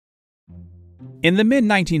In the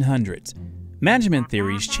mid-1900s, management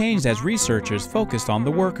theories changed as researchers focused on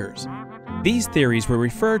the workers. These theories were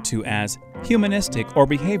referred to as humanistic or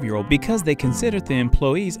behavioral because they considered the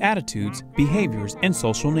employees' attitudes, behaviors, and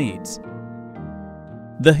social needs.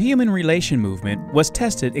 The human relation movement was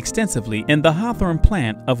tested extensively in the Hawthorne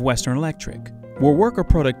plant of Western Electric, where worker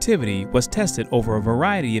productivity was tested over a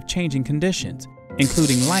variety of changing conditions,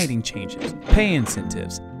 including lighting changes, pay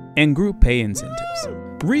incentives, and group pay incentives.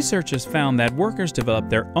 Researchers found that workers developed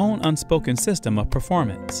their own unspoken system of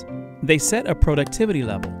performance. They set a productivity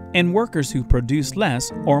level, and workers who produced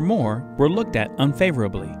less or more were looked at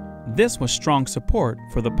unfavorably. This was strong support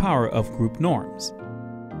for the power of group norms.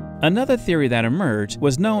 Another theory that emerged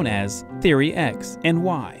was known as Theory X and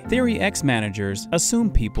Y. Theory X managers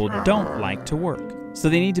assume people don't like to work, so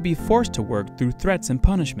they need to be forced to work through threats and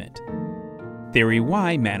punishment. Theory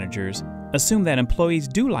Y managers assume that employees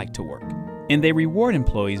do like to work, and they reward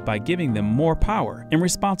employees by giving them more power and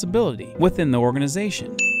responsibility within the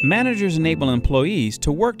organization. Managers enable employees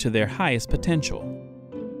to work to their highest potential.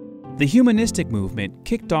 The humanistic movement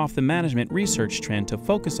kicked off the management research trend to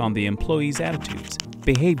focus on the employees' attitudes,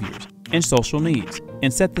 behaviors, and social needs,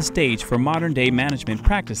 and set the stage for modern-day management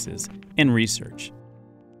practices and research.